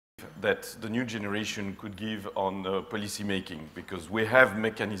that the new generation could give on policy making, because we have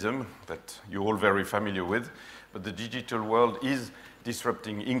mechanism that you're all very familiar with, but the digital world is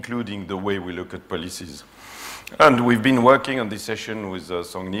disrupting, including the way we look at policies. And we've been working on this session with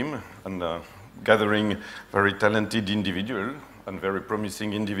Song Nim and gathering very talented individuals and very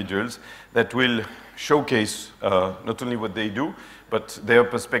promising individuals that will showcase not only what they do, but their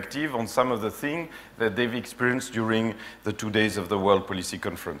perspective on some of the things that they've experienced during the 2 days of the World Policy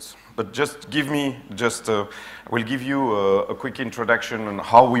Conference. But just give me, I will give you a quick introduction on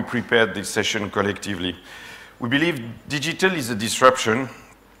how we prepared this session collectively. We believe digital is a disruption,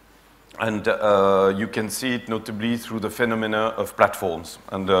 and you can see it notably through the phenomena of platforms,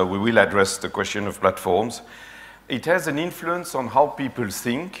 and we will address the question of platforms. It has an influence on how people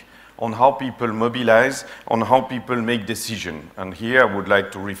think, on how people mobilize, on how people make decisions. And here I would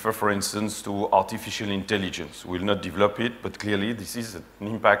like to refer, for instance, to artificial intelligence. We'll not develop it, but clearly this is an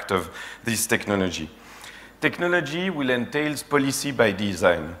impact of this technology. Technology will entail policy by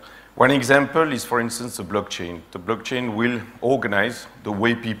design. One example is, for instance, the blockchain. The blockchain will organize the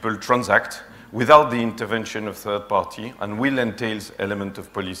way people transact without the intervention of third party, and will entail element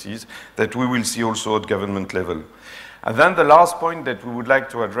of policies that we will see also at government level. And then the last point that we would like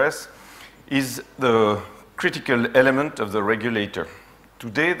to address is the critical element of the regulator.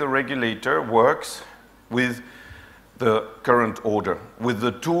 Today, the regulator works with the current order, with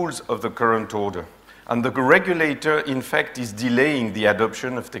the tools of the current order. And the regulator, in fact, is delaying the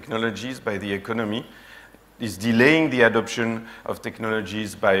adoption of technologies by the economy, is delaying the adoption of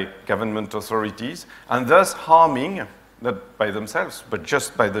technologies by government authorities, and thus harming, not by themselves, but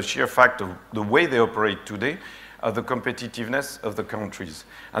just by the sheer fact of the way they operate today, the competitiveness of the countries.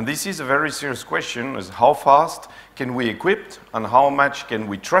 And this is a very serious question, is how fast can we equip and how much can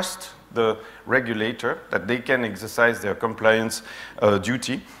we trust the regulator that they can exercise their compliance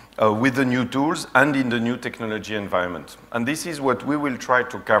duty with the new tools and in the new technology environment. And this is what we will try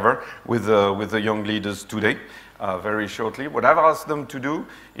to cover with the young leaders today, very shortly. What I've asked them to do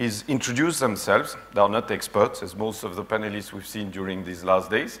is introduce themselves. They are not experts, as most of the panelists we've seen during these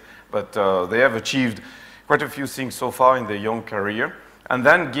last days, but they have achieved quite a few things so far in their young career, and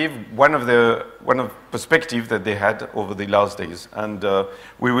then give one of perspective that they had over the last days. And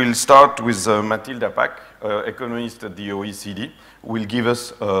we will start with Mathilde Apac, economist at the OECD, who will give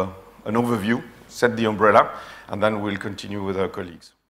us an overview, set the umbrella, and then we'll continue with our colleagues.